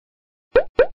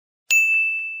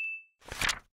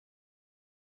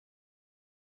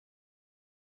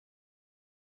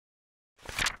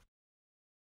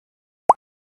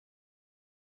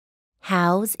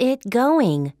How's it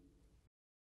going?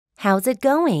 How's it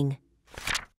going?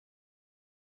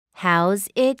 How's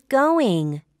it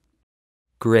going?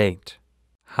 Great.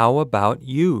 How about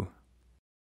you?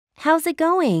 How's it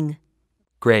going?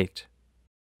 Great.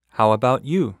 How about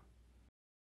you?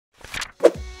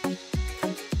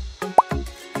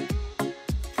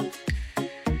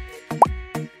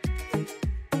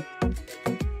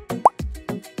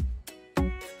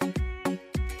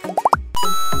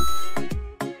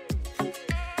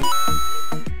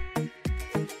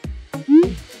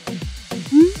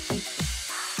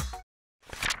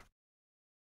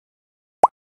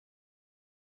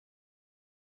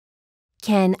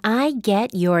 Can I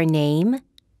get your name?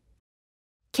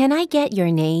 Can I get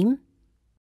your name?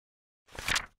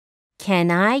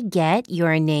 Can I get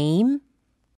your name?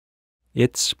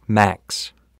 It's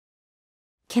Max.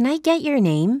 Can I get your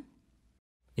name?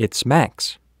 It's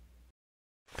Max.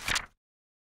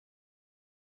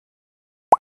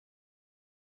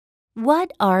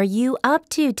 What are you up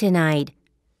to tonight?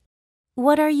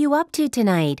 What are you up to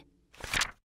tonight?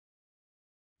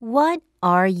 What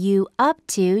are you up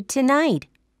to tonight?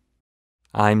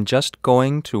 I'm just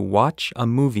going to watch a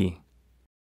movie.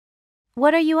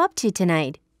 What are you up to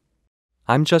tonight?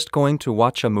 I'm just going to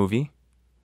watch a movie.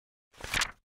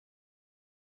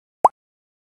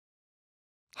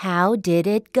 How did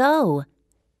it go?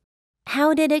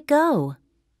 How did it go?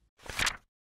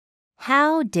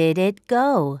 How did it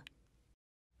go?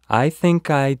 I think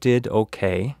I did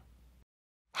okay.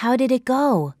 How did it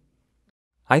go?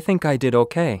 I think I did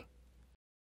okay.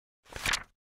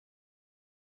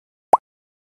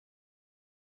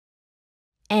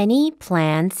 Any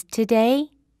plans today?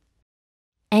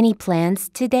 Any plans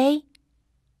today?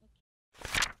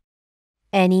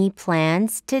 Any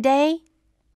plans today?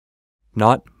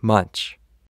 Not much.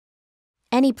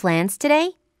 Any plans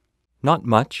today? Not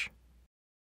much.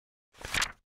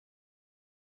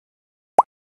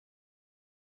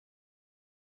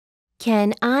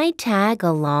 Can I tag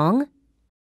along?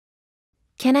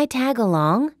 Can I tag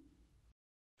along?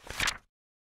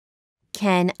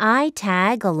 Can I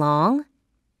tag along?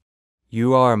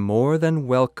 You are more than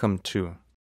welcome to.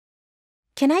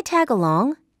 Can I tag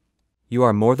along? You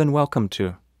are more than welcome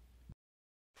to.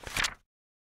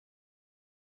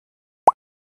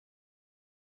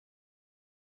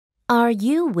 Are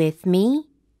you with me?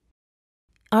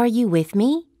 Are you with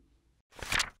me?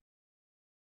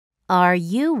 Are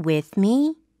you with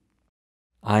me?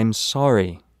 I'm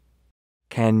sorry.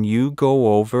 Can you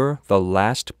go over the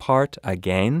last part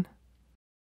again?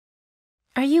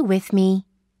 Are you with me?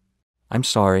 I'm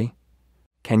sorry.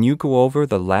 Can you go over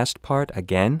the last part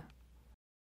again?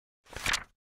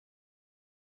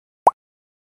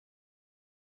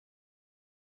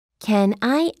 Can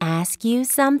I ask you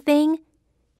something?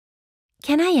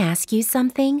 Can I ask you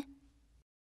something?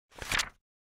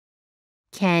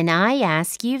 Can I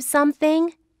ask you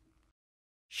something?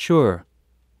 Sure.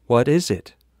 What is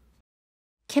it?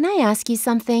 Can I ask you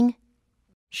something?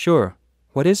 Sure.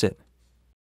 What is it?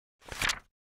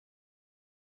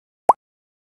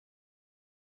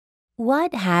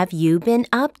 What have you been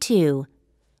up to?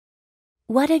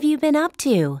 What have you been up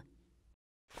to?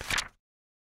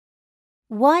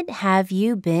 What have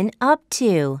you been up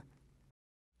to?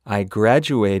 I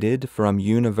graduated from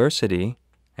university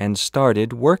and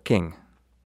started working.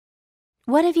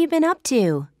 What have you been up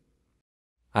to?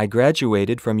 I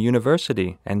graduated from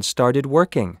university and started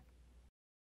working.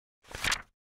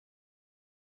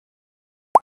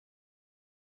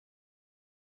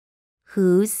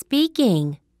 Who's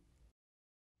speaking?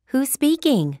 Who's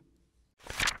speaking?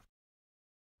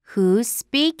 Who's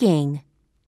speaking?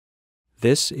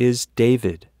 This is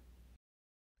David.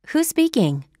 Who's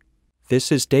speaking?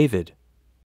 This is David.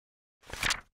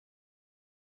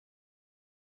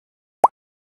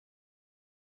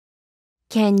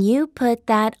 Can you put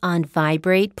that on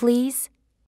vibrate, please?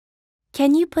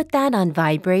 Can you put that on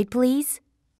vibrate, please?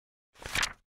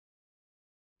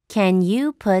 Can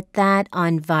you put that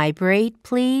on vibrate,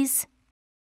 please?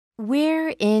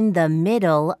 We're in the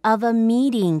middle of a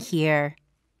meeting here.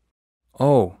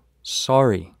 Oh,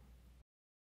 sorry.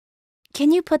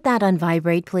 Can you put that on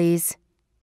vibrate, please?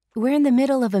 We're in the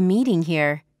middle of a meeting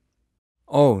here.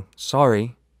 Oh,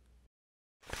 sorry.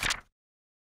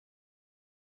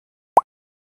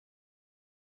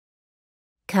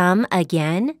 Come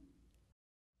again?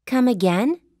 Come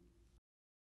again?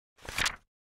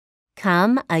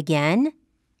 Come again?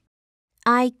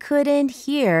 I couldn't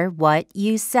hear what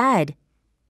you said.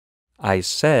 I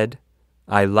said,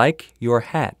 I like your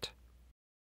hat.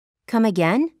 Come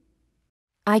again?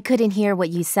 I couldn't hear what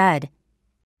you said.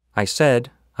 I said,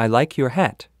 I like your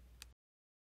hat.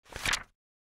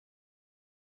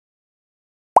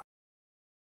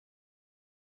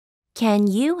 Can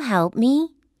you help me?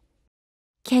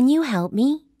 Can you help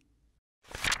me?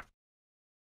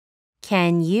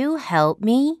 Can you help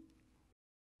me?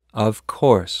 Of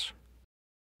course.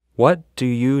 What do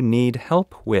you need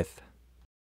help with?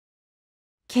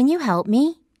 Can you help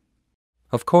me?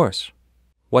 Of course.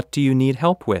 What do you need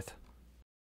help with?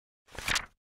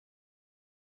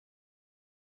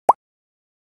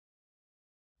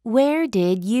 Where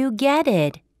did you get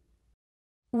it?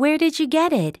 Where did you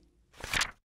get it?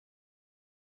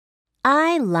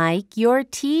 I like your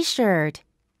t-shirt.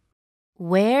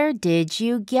 Where did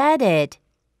you get it?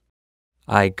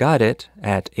 I got it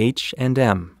at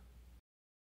H&M.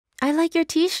 I like your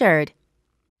t-shirt.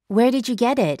 Where did you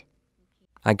get it?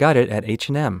 I got it at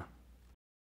H&M.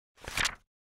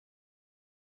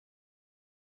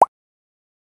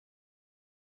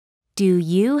 Do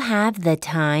you have the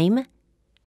time?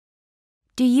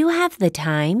 Do you have the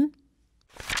time?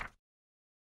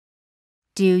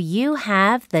 Do you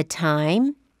have the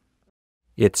time?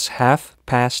 It's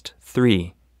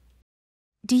 3:30.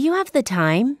 Do you have the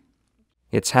time?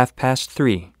 It's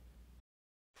 3:30.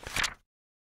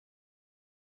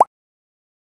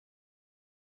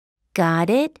 Got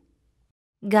it?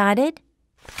 Got it?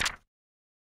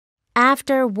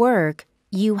 After work,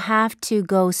 you have to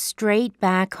go straight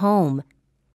back home.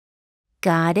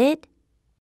 Got it?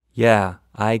 Yeah,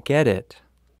 I get it.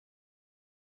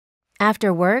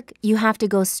 After work, you have to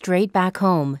go straight back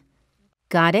home.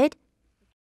 Got it?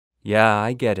 Yeah,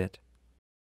 I get it.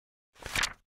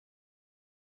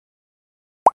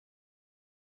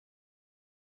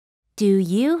 Do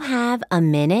you have a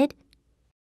minute?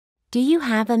 Do you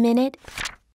have a minute?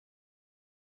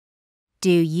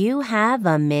 Do you have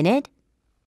a minute?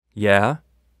 Yeah,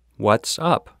 what's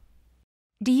up?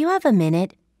 Do you have a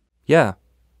minute? Yeah,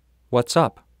 what's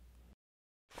up?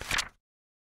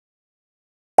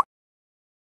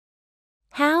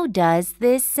 How does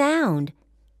this sound?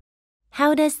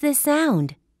 How does this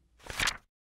sound?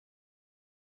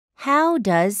 How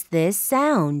does this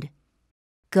sound?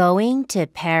 Going to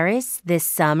Paris this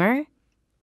summer?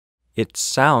 It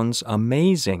sounds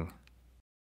amazing.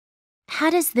 How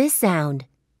does this sound?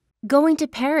 Going to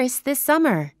Paris this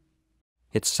summer?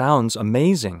 It sounds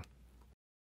amazing.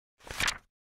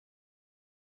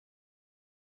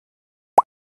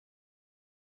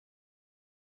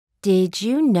 Did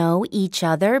you know each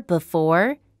other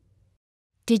before?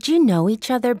 Did you know each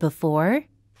other before?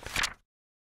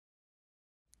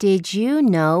 Did you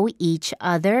know each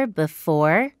other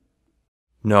before?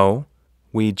 No,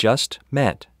 we just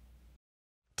met.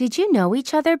 Did you know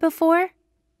each other before?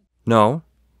 No,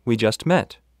 we just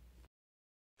met.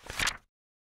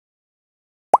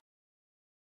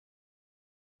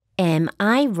 Am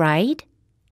I right?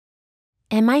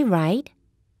 Am I right?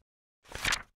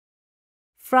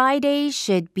 Friday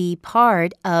should be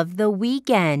part of the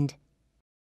weekend.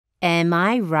 Am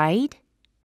I right?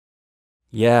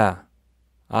 Yeah,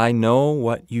 I know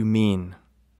what you mean.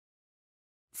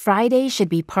 Friday should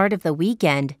be part of the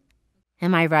weekend.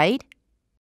 Am I right?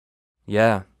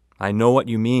 Yeah, I know what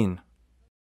you mean.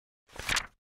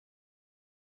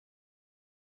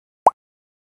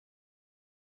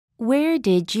 Where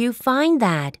did you find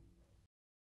that?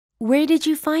 Where did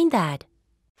you find that?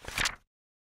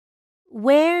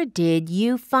 Where did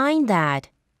you find that?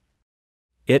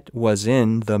 It was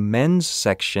in the men's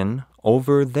section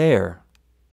over there.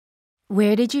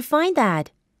 Where did you find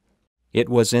that? It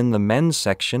was in the men's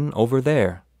section over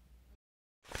there.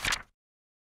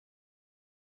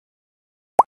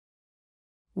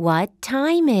 What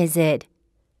time is it?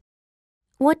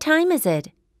 What time is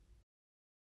it?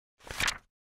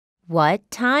 What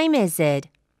time is it?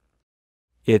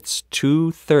 It's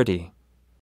 2:30.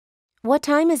 What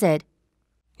time is it?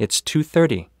 It's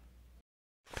 2:30.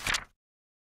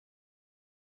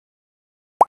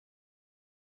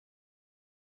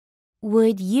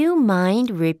 Would you mind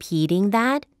repeating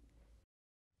that?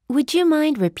 Would you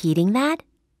mind repeating that?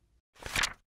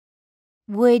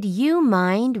 Would you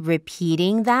mind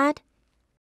repeating that?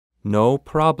 No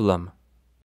problem.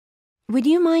 Would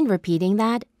you mind repeating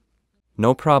that?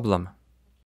 No problem.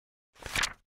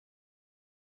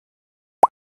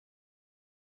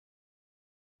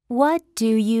 What do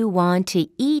you want to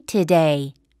eat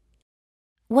today?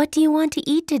 What do you want to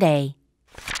eat today?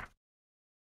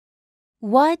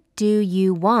 What do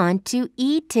you want to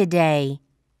eat today?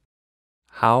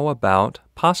 How about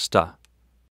pasta?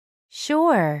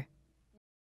 Sure.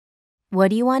 What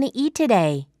do you want to eat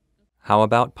today? How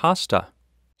about pasta?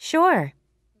 Sure.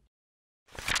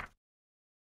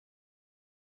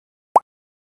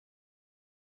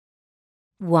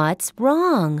 What's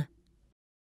wrong?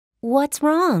 What's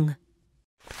wrong?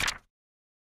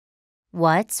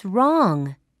 What's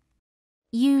wrong?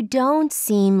 You don't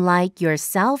seem like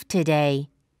yourself today.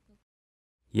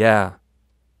 Yeah,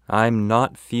 I'm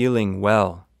not feeling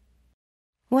well.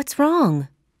 What's wrong?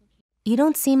 You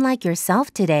don't seem like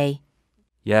yourself today.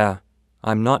 Yeah,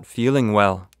 I'm not feeling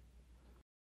well.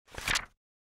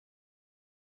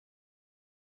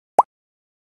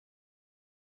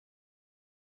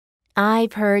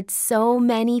 I've heard so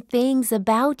many things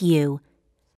about you.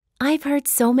 I've heard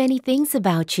so many things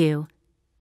about you.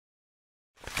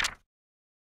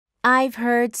 I've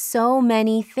heard so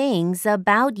many things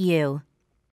about you.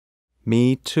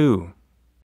 Me too.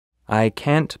 I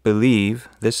can't believe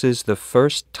this is the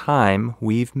first time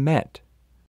we've met.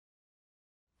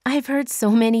 I've heard so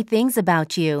many things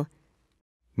about you.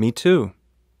 Me too.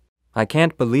 I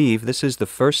can't believe this is the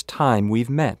first time we've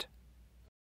met.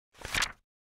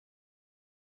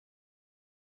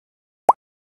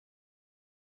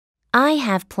 I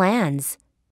have plans.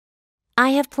 I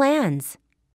have plans.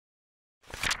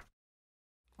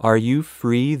 Are you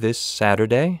free this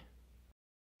Saturday?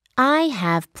 I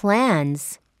have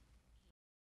plans.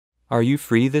 Are you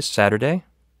free this Saturday?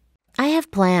 I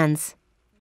have plans.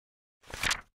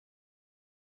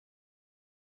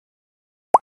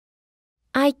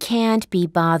 I can't be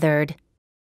bothered.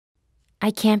 I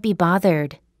can't be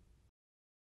bothered.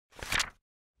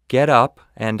 Get up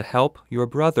and help your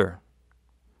brother.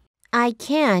 I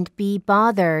can't be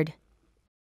bothered.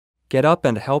 Get up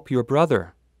and help your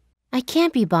brother. I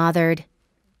can't be bothered.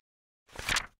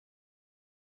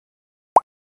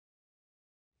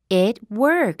 It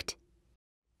worked.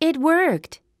 It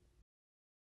worked.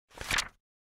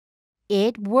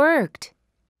 It worked.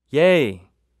 Yay!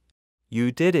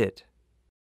 You did it.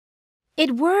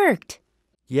 It worked.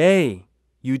 Yay!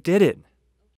 You did it.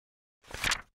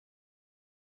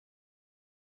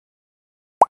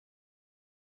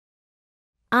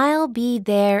 I'll be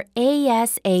there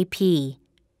ASAP.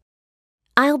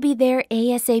 I'll be there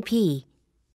ASAP.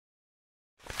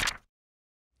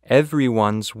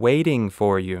 Everyone's waiting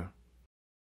for you.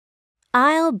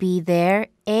 I'll be there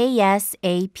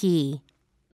ASAP.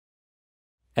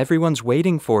 Everyone's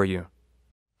waiting for you.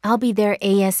 I'll be there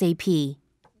ASAP.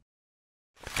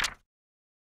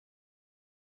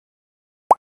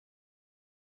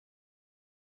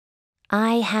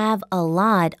 I have a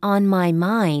lot on my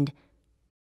mind.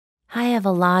 I have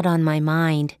a lot on my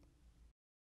mind.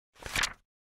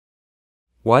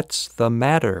 What's the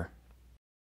matter?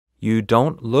 You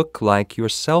don't look like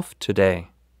yourself today.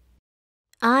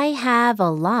 I have a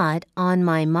lot on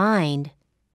my mind.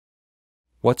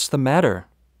 What's the matter?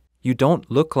 You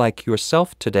don't look like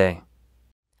yourself today.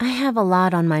 I have a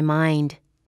lot on my mind.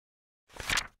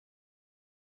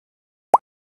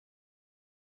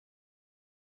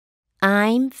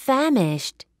 I'm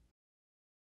famished.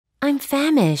 I'm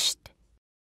famished.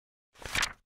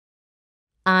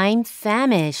 I'm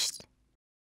famished.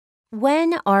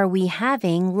 When are we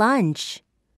having lunch?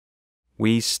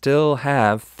 We still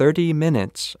have 30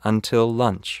 minutes until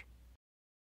lunch.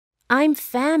 I'm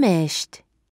famished.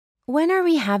 When are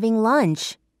we having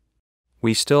lunch?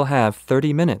 We still have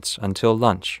 30 minutes until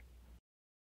lunch.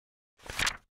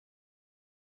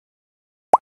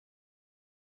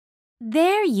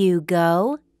 There you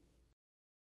go.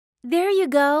 There you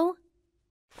go.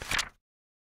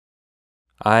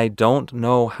 I don't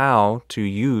know how to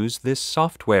use this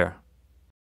software.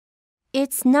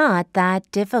 It's not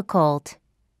that difficult.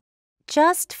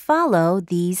 Just follow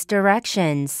these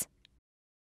directions.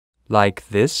 Like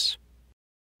this?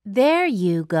 There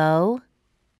you go.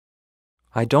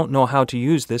 I don't know how to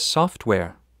use this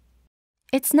software.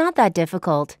 It's not that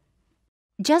difficult.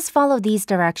 Just follow these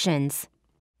directions.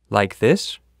 Like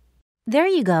this? There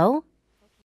you go.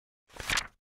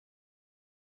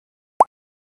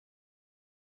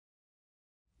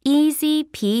 Easy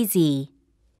peasy.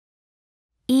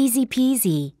 Easy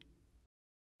peasy.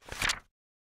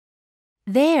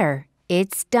 There,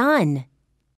 it's done.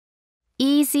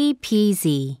 Easy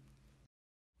peasy.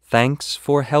 Thanks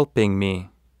for helping me.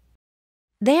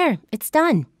 There, it's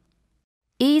done.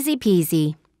 Easy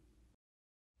peasy.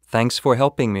 Thanks for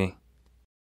helping me.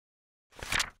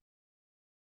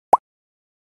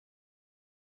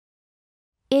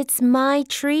 It's my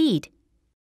treat.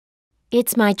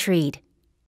 It's my treat.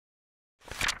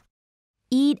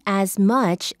 Eat as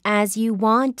much as you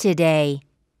want today.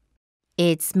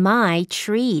 It's my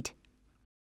treat.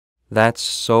 That's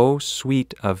so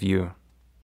sweet of you.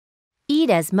 Eat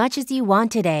as much as you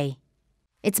want today.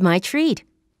 It's my treat.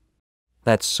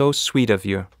 That's so sweet of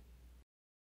you.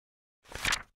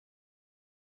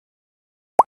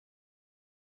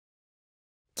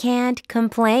 Can't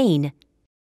complain.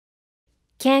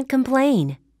 Can't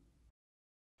complain.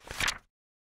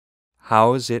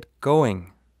 How's it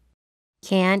going?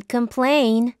 Can't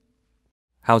complain.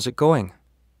 How's it going?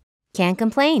 Can't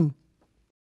complain.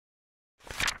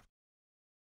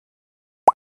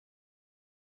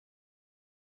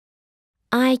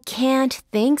 I can't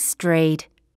think straight.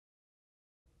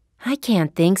 I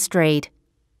can't think straight.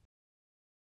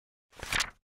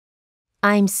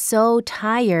 I'm so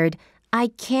tired, I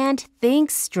can't think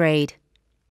straight.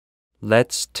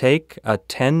 Let's take a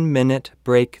 10-minute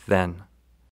break then.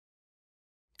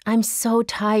 I'm so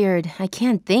tired, I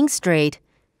can't think straight.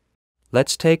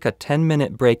 Let's take a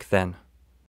 10-minute break then.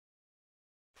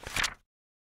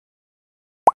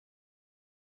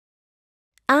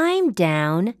 I'm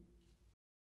down.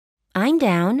 I'm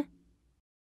down.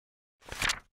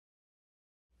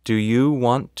 Do you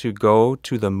want to go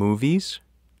to the movies?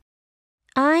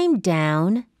 I'm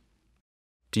down.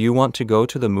 Do you want to go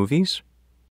to the movies?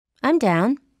 I'm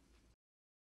down.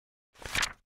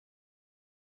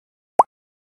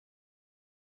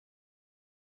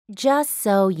 Just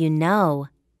so you know.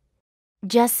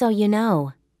 Just so you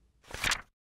know.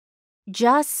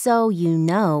 Just so you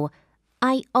know,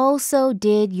 I also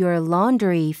did your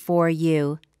laundry for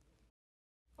you.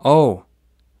 Oh,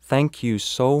 thank you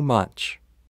so much.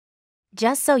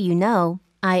 Just so you know,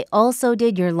 I also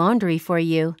did your laundry for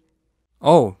you.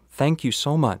 Oh, thank you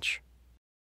so much.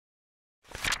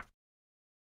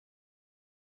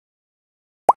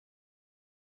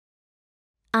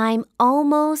 I'm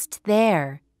almost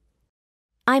there.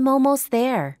 I'm almost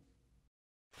there.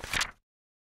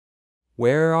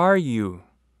 Where are you?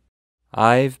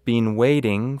 I've been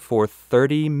waiting for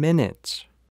 30 minutes.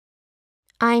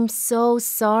 I'm so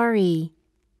sorry.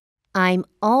 I'm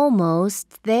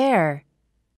almost there.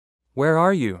 Where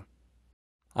are you?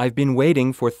 I've been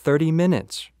waiting for 30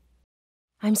 minutes.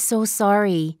 I'm so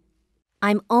sorry.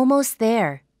 I'm almost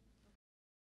there.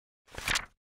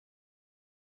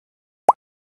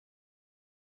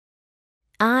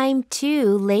 I'm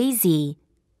too lazy.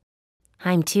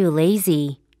 I'm too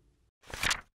lazy.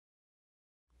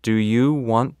 Do you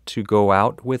want to go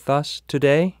out with us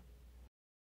today?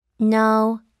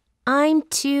 No, I'm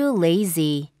too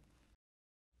lazy.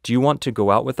 Do you want to go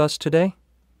out with us today?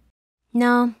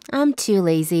 No, I'm too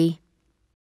lazy.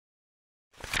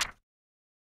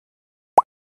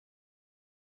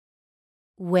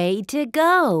 Way to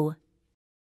go.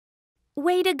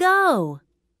 Way to go.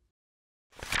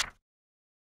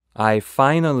 I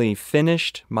finally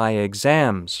finished my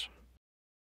exams.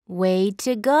 Way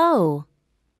to go.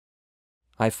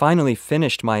 I finally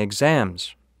finished my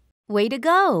exams. Way to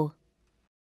go.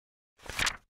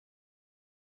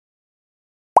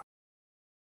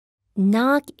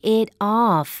 Knock it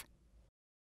off.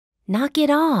 Knock it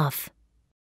off.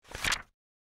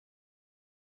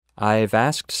 I've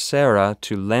asked Sarah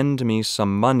to lend me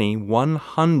some money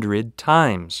 100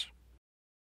 times.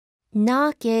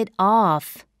 Knock it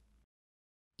off.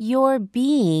 You're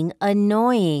being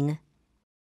annoying.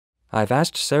 I've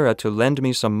asked Sarah to lend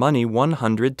me some money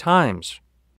 100 times.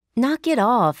 Knock it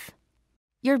off.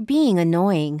 You're being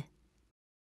annoying.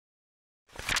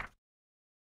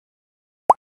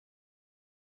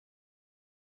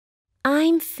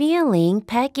 I'm feeling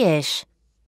peckish.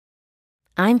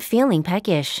 I'm feeling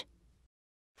peckish.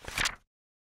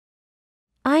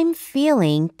 I'm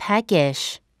feeling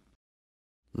peckish.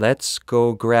 Let's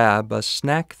go grab a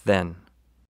snack then.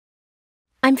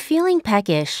 I'm feeling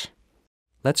peckish.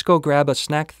 Let's go grab a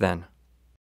snack then.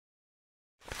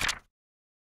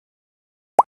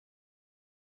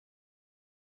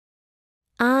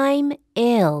 I'm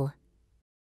ill.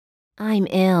 I'm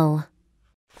ill.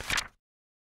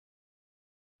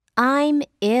 I'm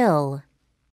ill.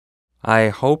 I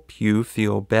hope you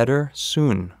feel better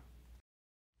soon.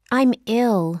 I'm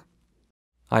ill.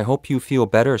 I hope you feel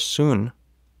better soon.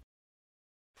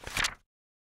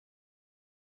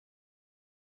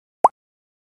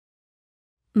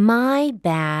 My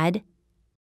bad.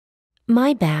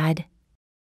 My bad.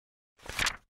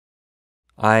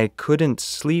 I couldn't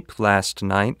sleep last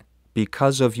night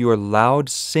because of your loud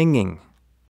singing.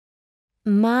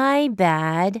 My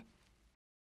bad.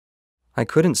 I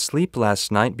couldn't sleep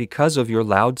last night because of your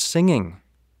loud singing.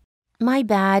 My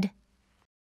bad.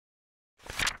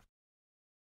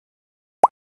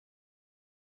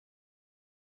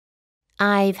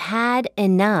 I've had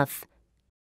enough.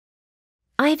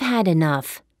 I've had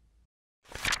enough.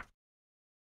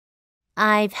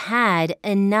 I've had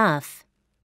enough.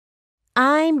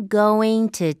 I'm going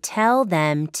to tell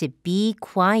them to be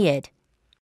quiet.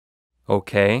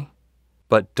 Okay,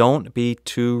 but don't be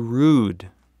too rude.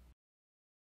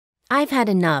 I've had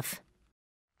enough.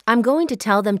 I'm going to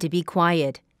tell them to be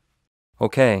quiet.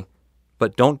 Okay,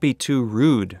 but don't be too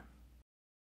rude.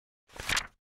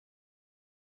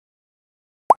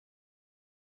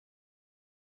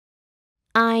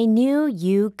 I knew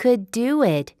you could do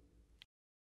it.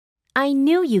 I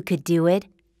knew you could do it.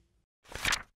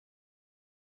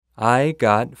 I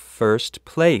got first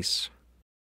place.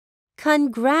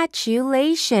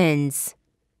 Congratulations.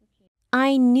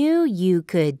 I knew you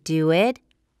could do it.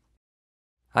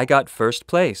 I got first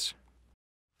place.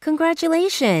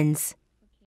 Congratulations.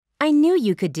 I knew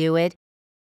you could do it.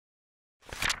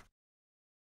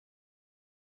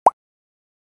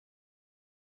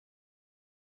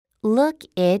 Look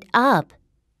it up.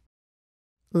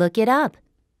 Look it up.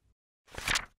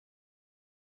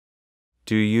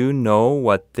 Do you know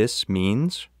what this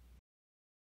means?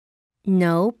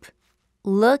 Nope.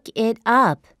 Look it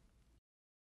up.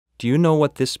 Do you know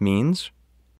what this means?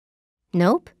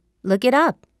 Nope. Look it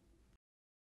up.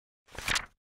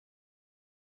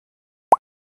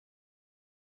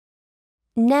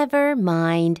 Never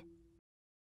mind.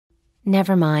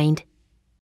 Never mind.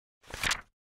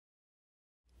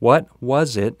 What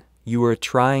was it you were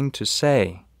trying to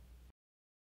say?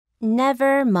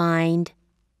 Never mind.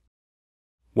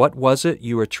 What was it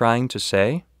you were trying to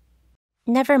say?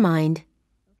 Never mind.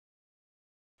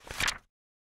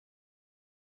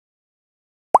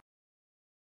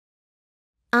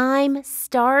 I'm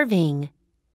starving.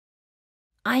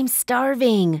 I'm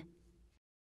starving.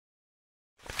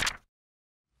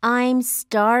 I'm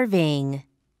starving.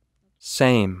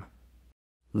 Same.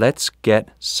 Let's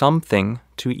get something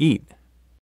to eat.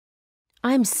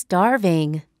 I'm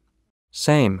starving.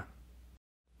 Same.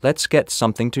 Let's get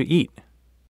something to eat.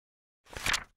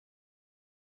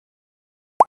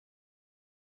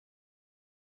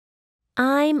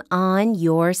 I'm on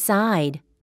your side.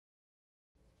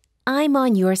 I'm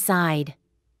on your side.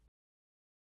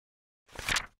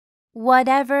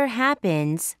 Whatever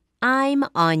happens, I'm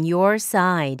on your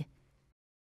side.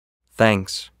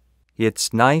 Thanks.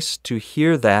 It's nice to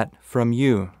hear that from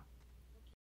you.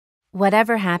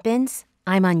 Whatever happens,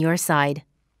 I'm on your side.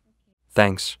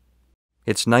 Thanks.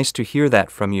 It's nice to hear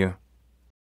that from you.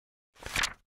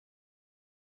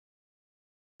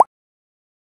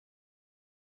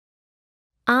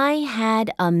 I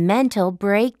had a mental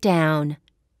breakdown.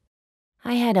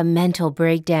 I had a mental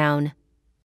breakdown.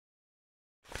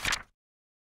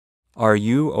 Are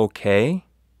you okay?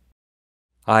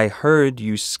 I heard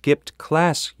you skipped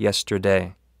class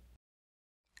yesterday.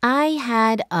 I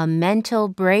had a mental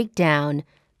breakdown,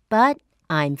 but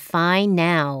I'm fine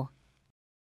now.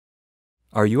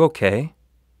 Are you okay?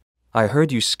 I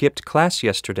heard you skipped class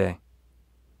yesterday.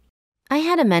 I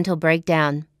had a mental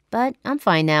breakdown, but I'm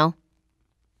fine now.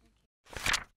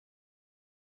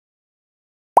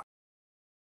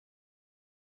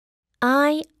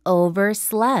 I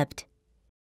overslept.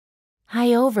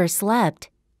 I overslept.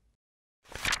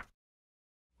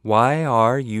 Why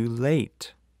are you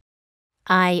late?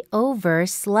 I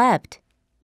overslept.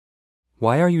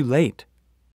 Why are you late?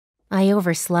 I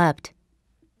overslept.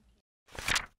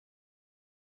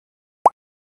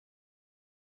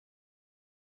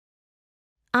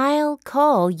 I'll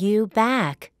call you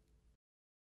back.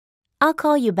 I'll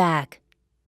call you back.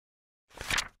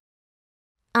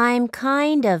 I'm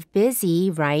kind of busy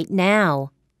right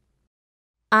now.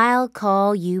 I'll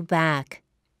call you back.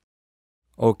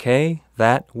 Okay,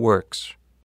 that works.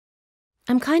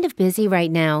 I'm kind of busy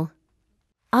right now.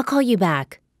 I'll call you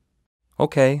back.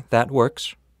 Okay, that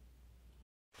works.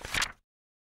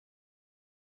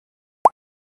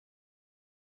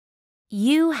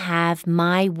 You have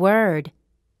my word.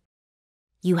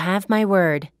 You have my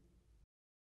word.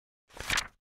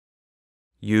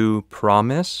 You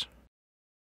promise?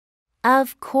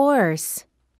 Of course.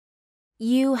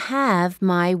 You have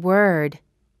my word.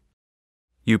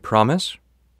 You promise?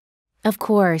 Of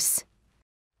course.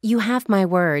 You have my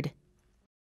word.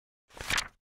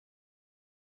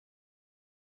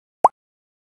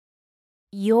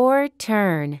 Your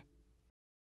turn.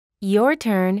 Your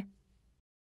turn.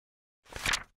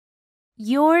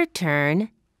 Your turn.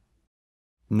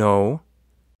 No.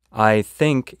 I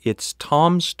think it's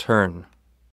Tom's turn.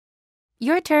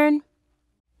 Your turn.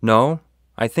 No,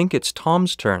 I think it's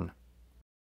Tom's turn.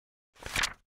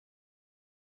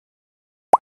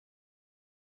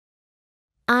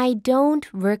 I don't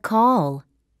recall.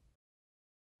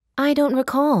 I don't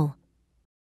recall.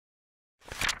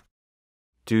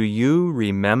 Do you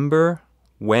remember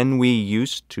when we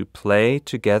used to play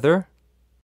together?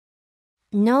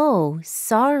 No,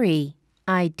 sorry.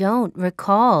 I don't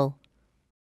recall.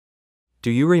 Do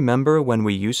you remember when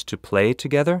we used to play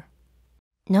together?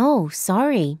 No,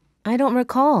 sorry. I don't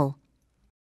recall.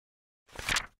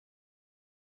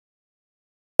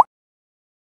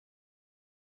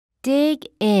 Dig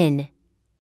in.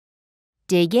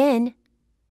 Dig in.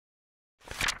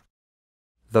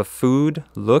 The food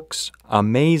looks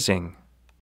amazing.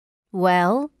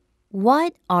 Well,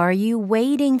 what are you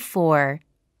waiting for?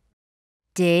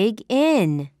 Dig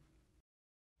in.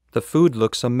 The food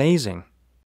looks amazing.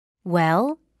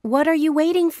 Well, what are you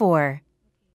waiting for?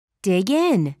 Dig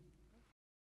in.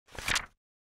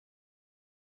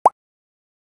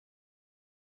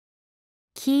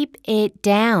 Keep it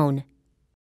down.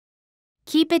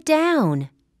 Keep it down.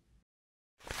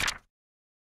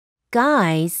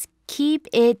 Guys, keep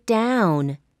it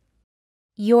down.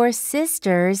 Your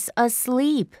sister's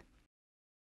asleep.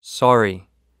 Sorry.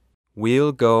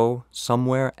 We'll go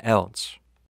somewhere else.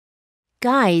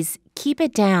 Guys, keep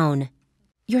it down.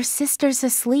 Your sister's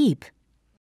asleep.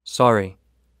 Sorry.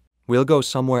 We'll go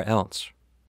somewhere else.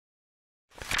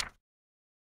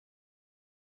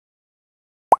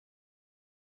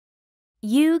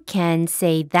 You can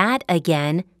say that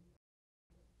again.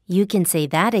 You can say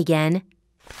that again.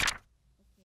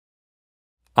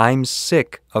 I'm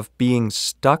sick of being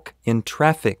stuck in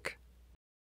traffic.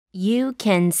 You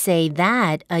can say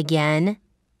that again.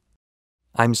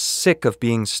 I'm sick of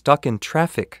being stuck in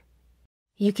traffic.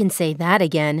 You can say that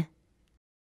again.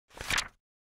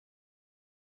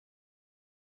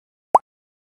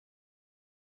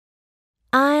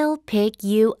 I'll pick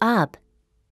you up.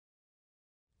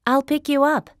 I'll pick you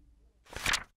up.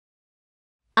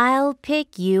 I'll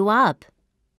pick you up.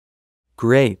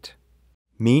 Great.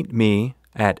 Meet me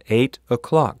at 8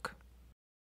 o'clock.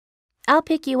 I'll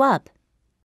pick you up.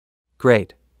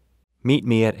 Great. Meet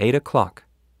me at 8 o'clock.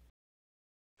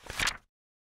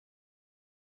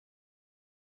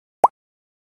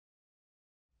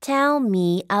 Tell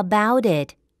me about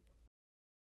it.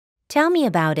 Tell me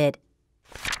about it.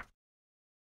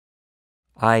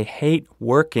 I hate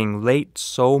working late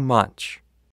so much.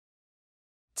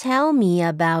 Tell me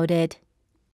about it.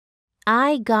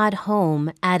 I got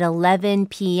home at 11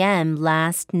 p.m.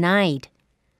 last night.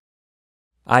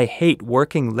 I hate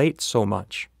working late so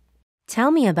much. Tell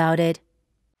me about it.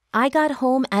 I got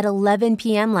home at 11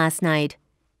 p.m. last night.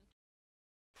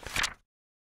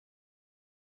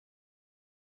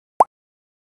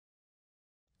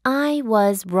 I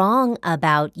was wrong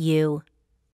about you.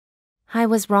 I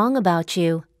was wrong about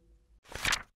you.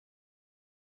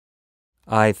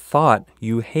 I thought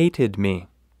you hated me.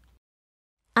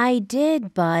 I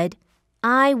did, but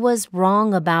I was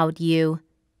wrong about you.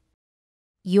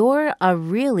 You're a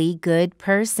really good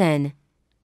person.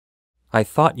 I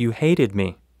thought you hated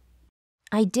me.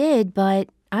 I did, but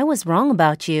I was wrong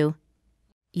about you.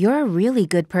 You're a really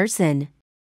good person.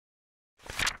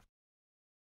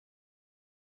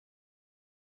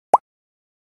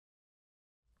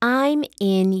 I'm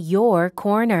in your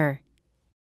corner.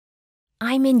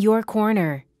 I'm in your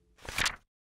corner.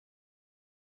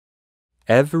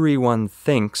 Everyone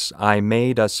thinks I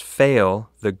made us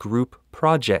fail the group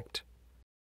project.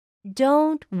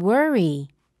 Don't worry.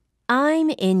 I'm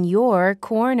in your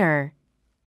corner.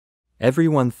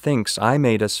 Everyone thinks I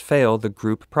made us fail the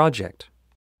group project.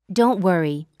 Don't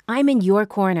worry. I'm in your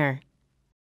corner.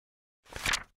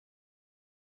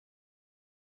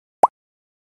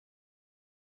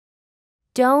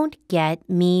 Don't get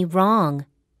me wrong.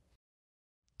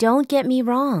 Don't get me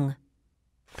wrong.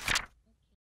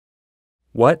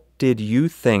 What did you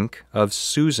think of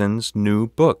Susan's new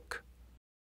book?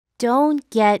 Don't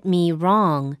get me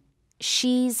wrong.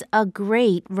 She's a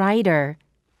great writer.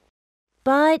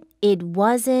 But it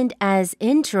wasn't as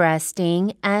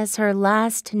interesting as her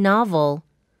last novel.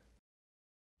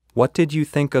 What did you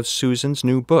think of Susan's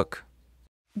new book?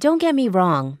 Don't get me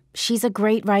wrong. She's a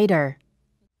great writer.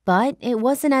 But it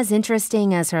wasn't as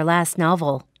interesting as her last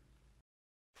novel.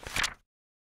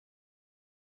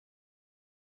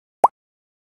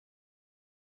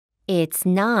 It's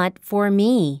not for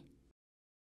me.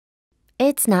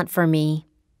 It's not for me.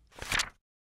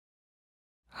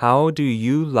 How do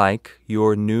you like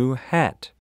your new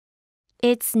hat?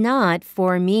 It's not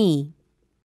for me.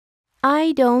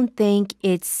 I don't think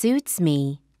it suits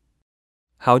me.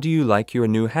 How do you like your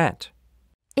new hat?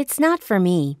 It's not for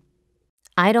me.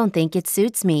 I don't think it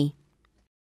suits me.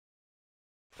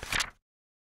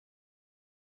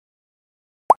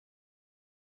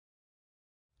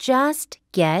 Just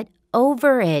get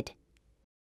over it.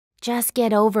 Just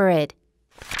get over it.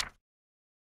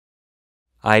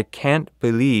 I can't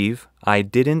believe I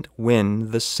didn't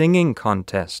win the singing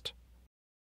contest.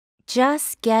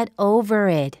 Just get over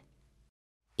it.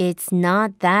 It's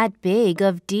not that big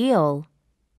of deal.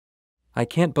 I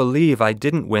can't believe I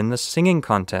didn't win the singing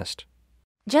contest.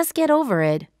 Just get over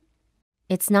it.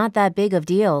 It's not that big of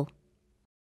deal.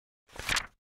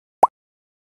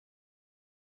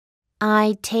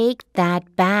 I take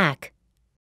that back.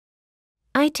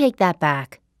 I take that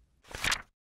back.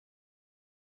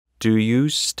 Do you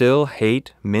still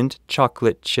hate mint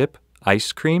chocolate chip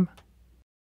ice cream?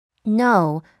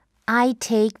 No, I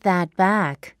take that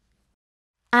back.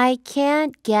 I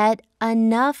can't get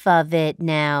enough of it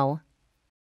now.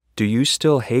 Do you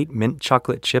still hate mint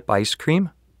chocolate chip ice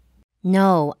cream?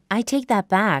 No, I take that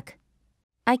back.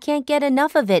 I can't get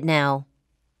enough of it now.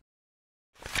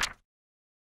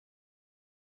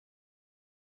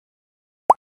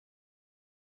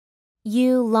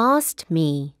 You lost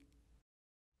me.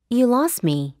 You lost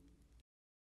me.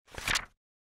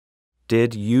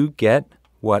 Did you get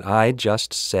what I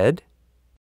just said?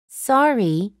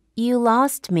 Sorry, you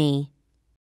lost me.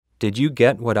 Did you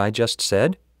get what I just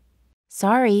said?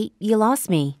 Sorry, you lost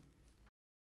me.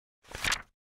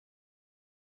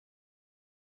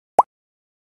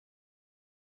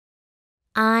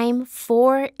 I'm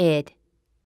for it.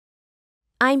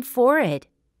 I'm for it.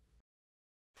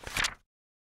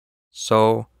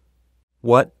 So,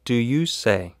 what do you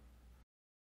say?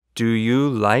 Do you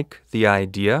like the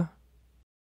idea?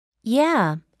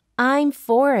 Yeah, I'm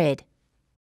for it.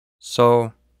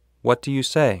 So, what do you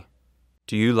say?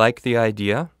 Do you like the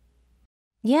idea?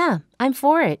 Yeah, I'm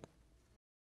for it.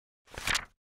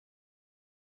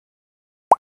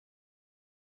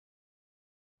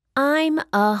 I'm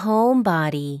a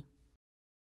homebody.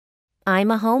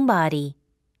 I'm a homebody.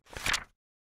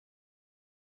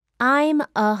 I'm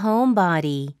a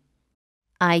homebody.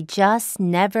 I just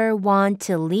never want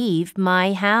to leave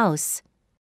my house.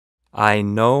 I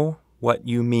know what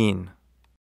you mean.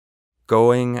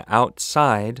 Going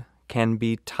outside can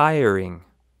be tiring.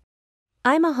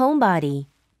 I'm a homebody.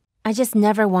 I just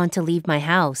never want to leave my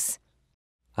house.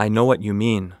 I know what you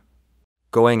mean.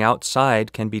 Going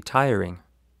outside can be tiring.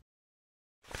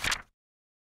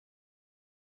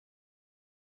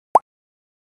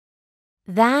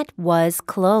 That was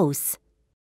close.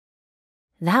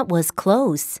 That was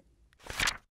close.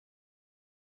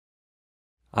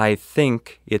 I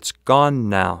think it's gone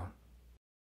now.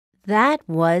 That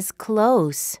was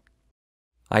close.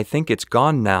 I think it's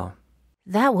gone now.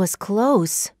 That was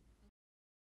close.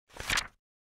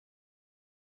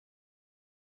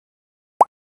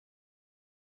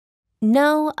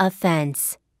 No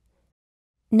offense.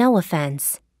 No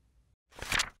offense.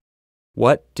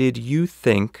 What did you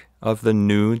think of the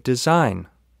new design?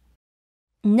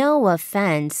 No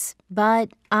offense, but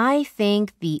I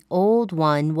think the old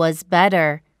one was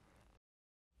better.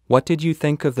 What did you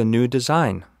think of the new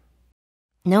design?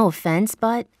 No offense,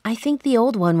 but I think the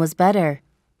old one was better.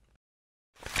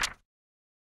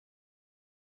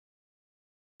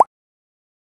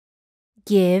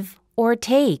 Give or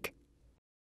take.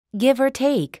 Give or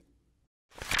take.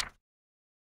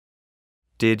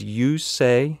 Did you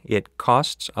say it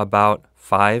costs about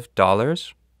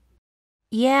 $5?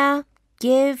 Yeah,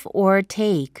 give or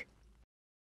take.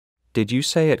 Did you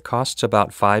say it costs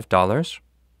about $5?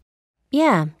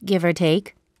 Yeah, give or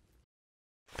take.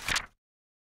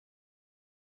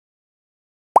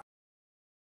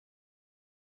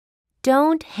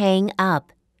 Don't hang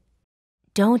up.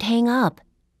 Don't hang up.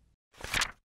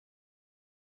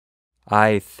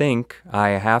 I think I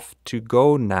have to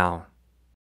go now.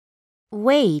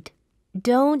 Wait,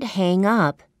 don't hang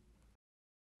up.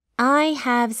 I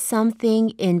have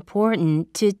something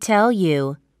important to tell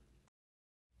you.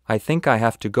 I think I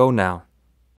have to go now.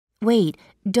 Wait,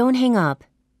 don't hang up.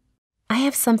 I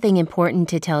have something important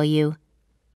to tell you.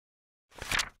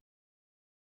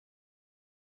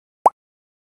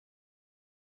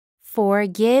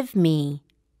 Forgive me.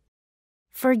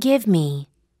 Forgive me.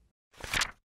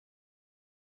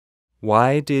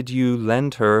 Why did you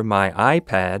lend her my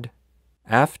iPad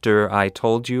after I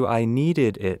told you I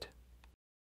needed it?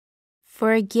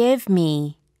 Forgive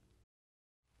me.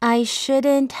 I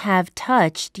shouldn't have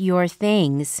touched your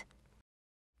things.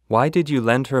 Why did you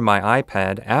lend her my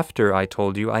iPad after I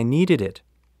told you I needed it?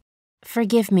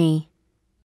 Forgive me.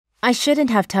 I shouldn't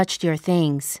have touched your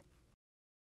things.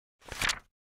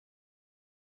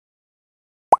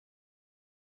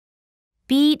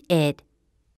 Beat it.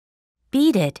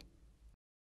 Beat it.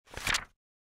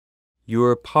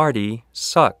 Your party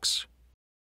sucks.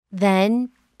 Then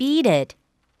beat it.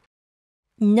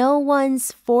 No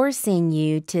one's forcing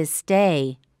you to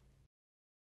stay.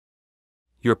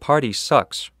 Your party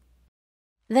sucks.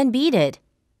 Then beat it.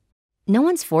 No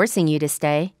one's forcing you to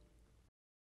stay.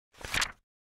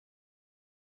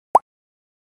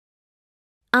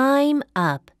 I'm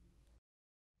up.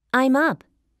 I'm up.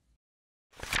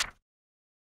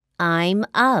 I'm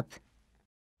up.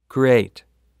 Great.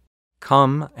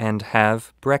 Come and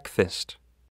have breakfast.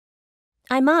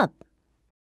 I'm up.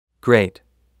 Great.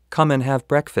 Come and have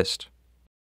breakfast.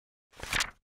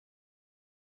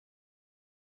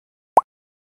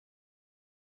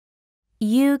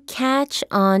 You catch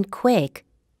on quick.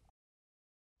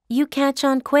 You catch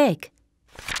on quick.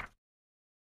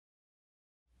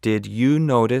 Did you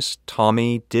notice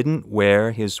Tommy didn't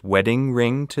wear his wedding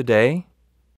ring today?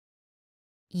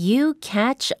 You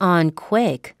catch on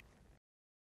quick.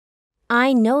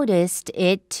 I noticed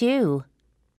it too.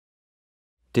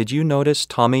 Did you notice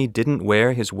Tommy didn't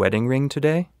wear his wedding ring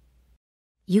today?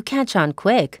 You catch on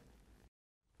quick.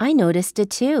 I noticed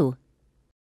it too.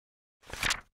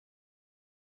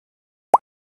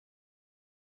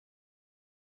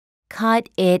 Cut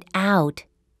it out.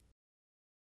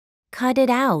 Cut it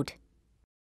out.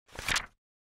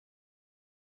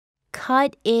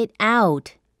 Cut it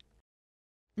out.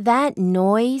 That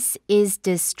noise is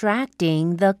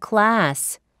distracting the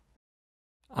class.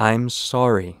 I'm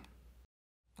sorry.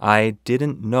 I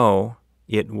didn't know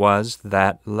it was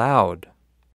that loud.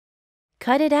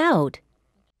 Cut it out.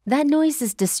 That noise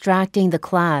is distracting the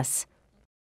class.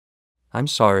 I'm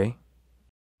sorry.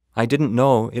 I didn't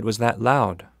know it was that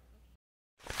loud.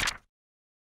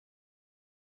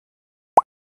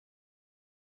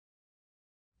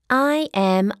 I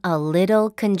am a little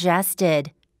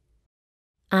congested.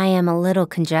 I am a little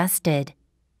congested.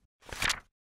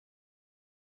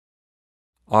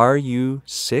 Are you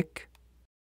sick?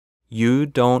 You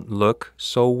don't look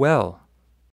so well.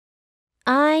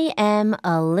 I am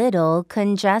a little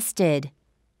congested.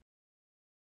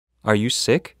 Are you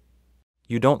sick?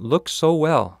 You don't look so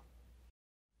well.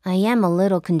 I am a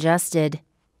little congested.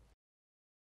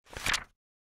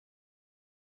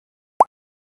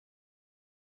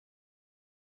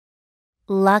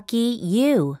 Lucky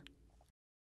you.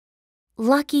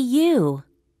 Lucky you.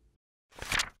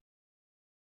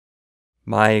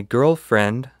 My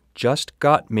girlfriend just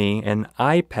got me an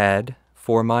iPad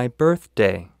for my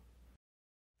birthday.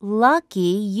 Lucky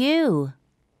you.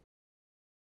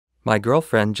 My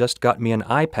girlfriend just got me an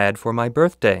iPad for my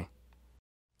birthday.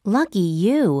 Lucky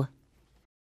you.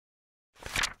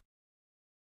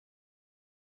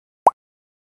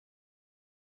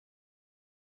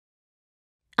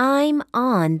 I'm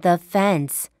on the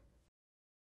fence.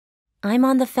 I'm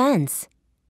on the fence.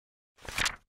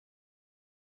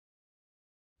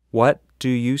 What do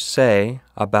you say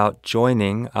about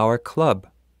joining our club?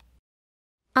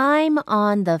 I'm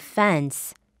on the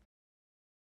fence.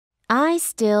 I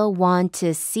still want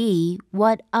to see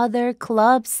what other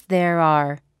clubs there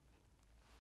are.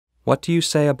 What do you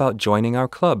say about joining our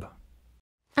club?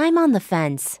 I'm on the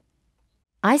fence.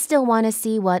 I still want to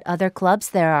see what other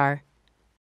clubs there are.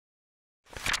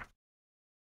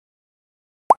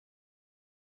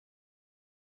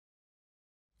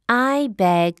 I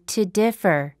beg to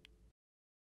differ.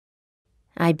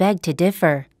 I beg to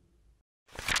differ.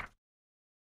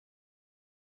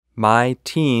 My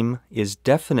team is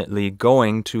definitely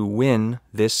going to win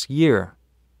this year.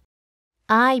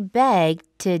 I beg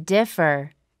to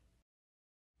differ.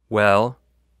 Well,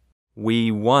 we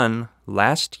won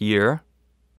last year.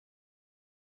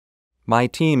 My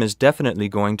team is definitely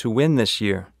going to win this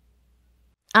year.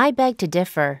 I beg to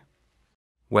differ.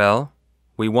 Well,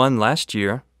 we won last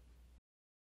year.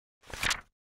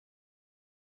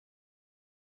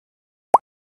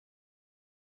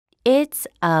 It's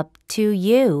up to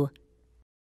you.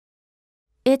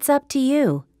 It's up to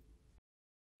you.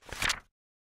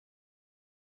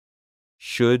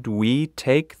 Should we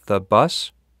take the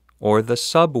bus or the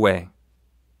subway?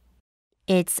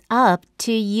 It's up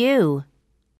to you.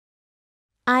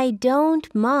 I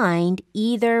don't mind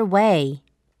either way.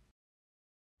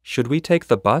 Should we take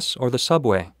the bus or the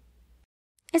subway?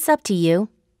 It's up to you.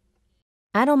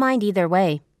 I don't mind either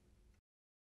way.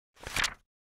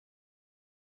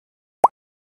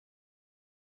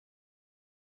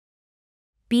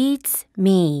 Beats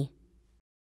me.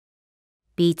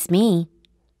 Beats me.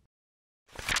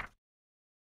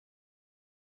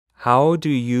 How do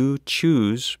you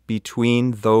choose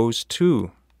between those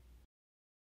two?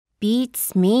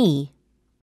 Beats me.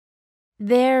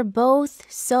 They're both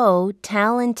so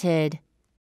talented.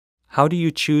 How do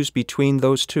you choose between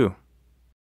those two?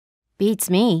 Beats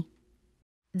me.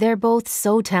 They're both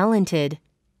so talented.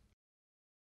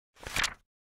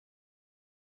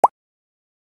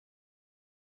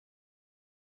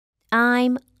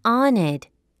 I'm on it.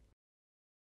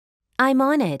 I'm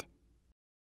on it.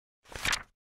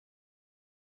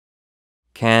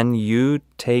 Can you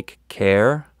take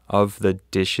care of the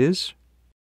dishes?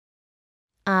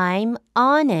 I'm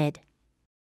on it.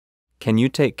 Can you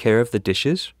take care of the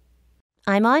dishes?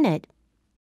 I'm on it.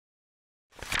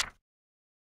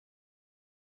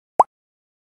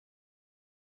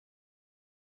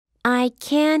 I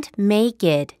can't make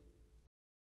it.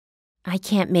 I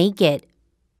can't make it.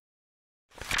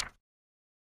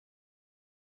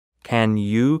 Can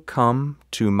you come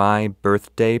to my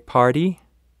birthday party?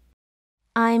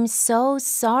 I'm so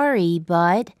sorry,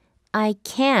 but I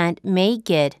can't make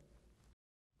it.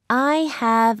 I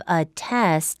have a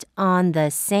test on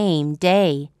the same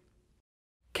day.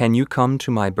 Can you come to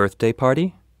my birthday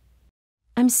party?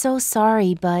 I'm so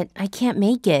sorry, but I can't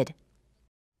make it.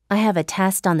 I have a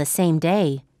test on the same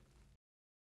day.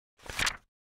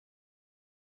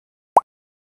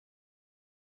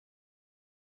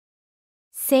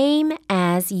 Same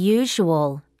as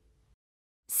usual.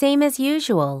 Same as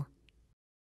usual.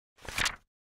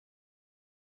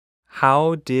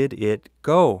 How did it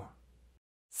go?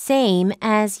 Same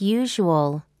as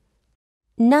usual.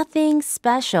 Nothing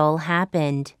special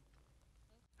happened.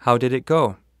 How did it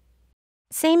go?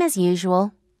 Same as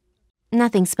usual.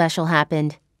 Nothing special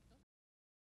happened.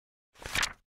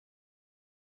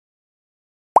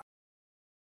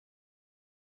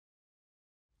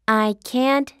 I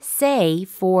can't say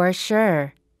for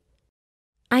sure.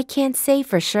 I can't say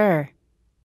for sure.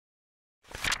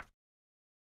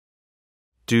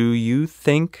 Do you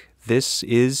think this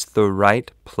is the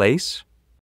right place?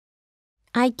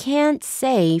 I can't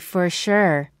say for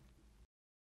sure.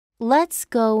 Let's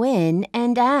go in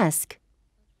and ask.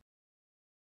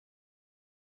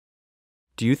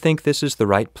 Do you think this is the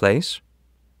right place?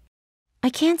 I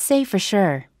can't say for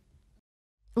sure.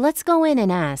 Let's go in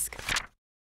and ask.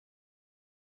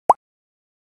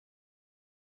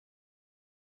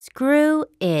 Screw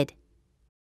it.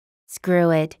 Screw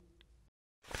it.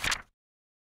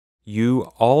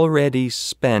 You already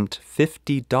spent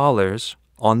 $50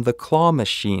 on the claw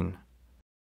machine.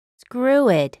 Screw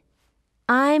it.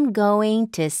 I'm going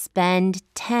to spend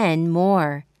 10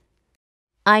 more.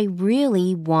 I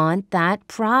really want that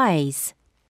prize.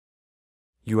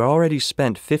 You already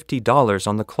spent $50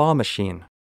 on the claw machine.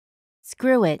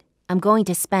 Screw it. I'm going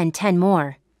to spend 10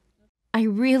 more. I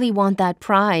really want that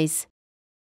prize.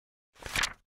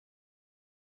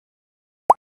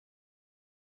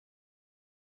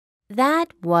 That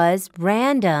was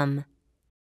random.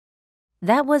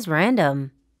 That was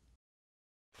random.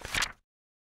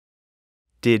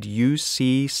 Did you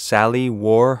see Sally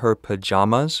wore her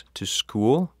pajamas to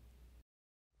school?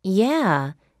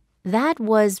 Yeah, that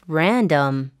was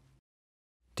random.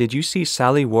 Did you see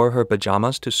Sally wore her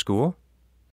pajamas to school?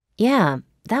 Yeah,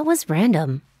 that was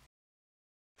random.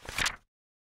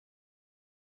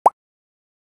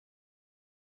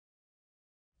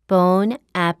 Bon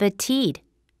appetit.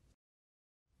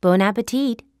 Bon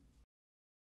appetit.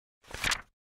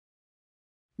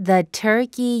 The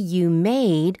turkey you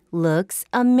made looks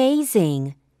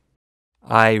amazing.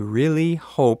 I really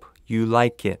hope you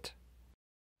like it.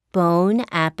 Bon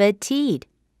appetit.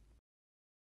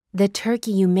 The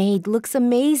turkey you made looks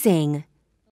amazing.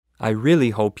 I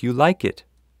really hope you like it.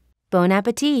 Bon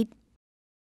appetit.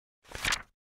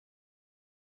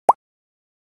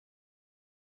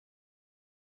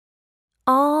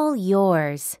 All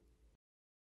yours.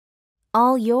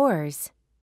 All yours.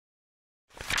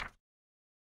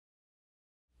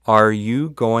 Are you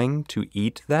going to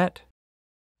eat that?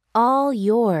 All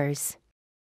yours.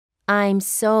 I'm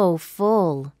so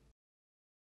full.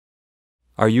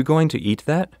 Are you going to eat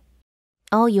that?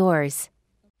 All yours.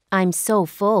 I'm so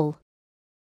full.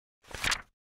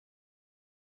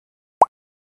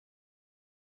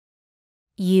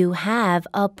 You have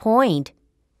a point.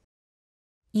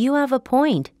 You have a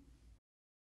point.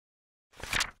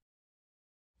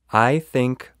 I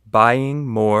think buying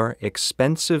more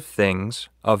expensive things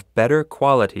of better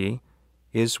quality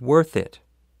is worth it.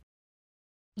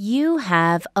 You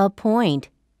have a point.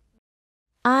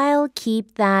 I'll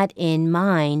keep that in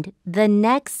mind the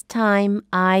next time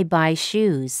I buy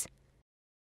shoes.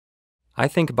 I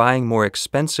think buying more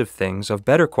expensive things of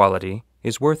better quality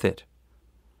is worth it.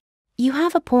 You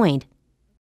have a point.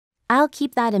 I'll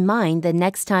keep that in mind the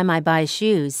next time I buy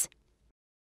shoes.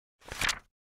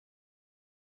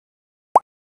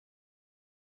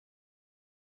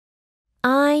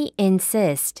 I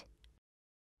insist.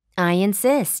 I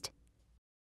insist.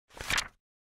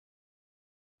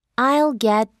 I'll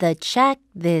get the check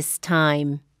this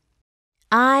time.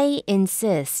 I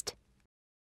insist.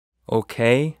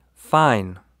 Okay,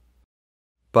 fine.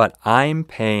 But I'm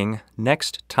paying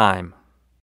next time.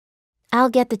 I'll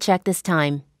get the check this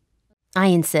time. I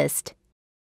insist.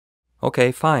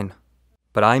 Okay, fine.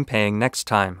 But I'm paying next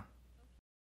time.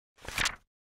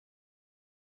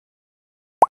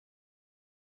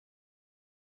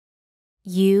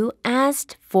 You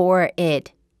asked for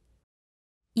it.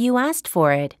 You asked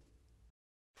for it.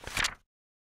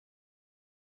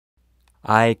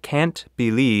 I can't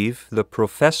believe the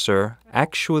professor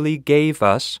actually gave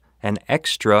us an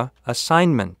extra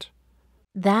assignment.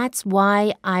 That's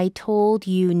why I told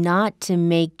you not to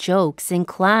make jokes in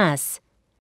class.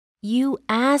 You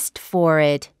asked for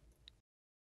it.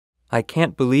 I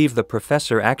can't believe the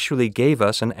professor actually gave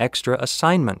us an extra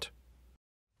assignment.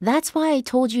 That's why I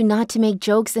told you not to make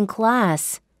jokes in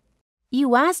class.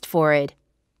 You asked for it.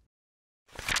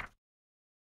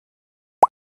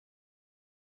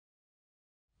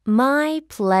 My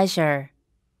pleasure.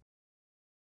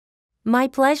 My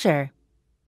pleasure.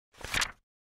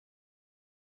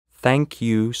 Thank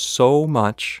you so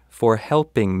much for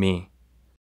helping me.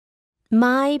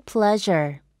 My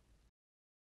pleasure.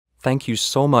 Thank you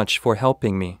so much for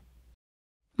helping me.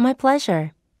 My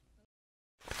pleasure.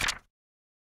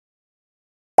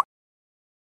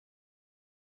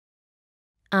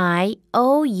 I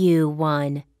owe you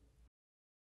one.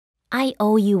 I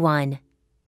owe you one.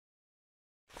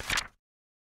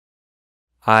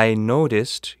 I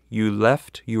noticed you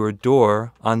left your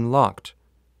door unlocked,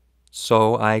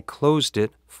 so I closed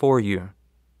it for you.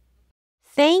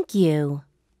 Thank you.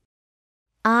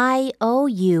 I owe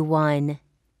you one.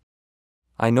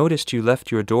 I noticed you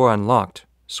left your door unlocked,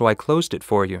 so I closed it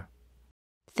for you.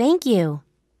 Thank you.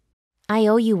 I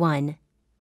owe you one.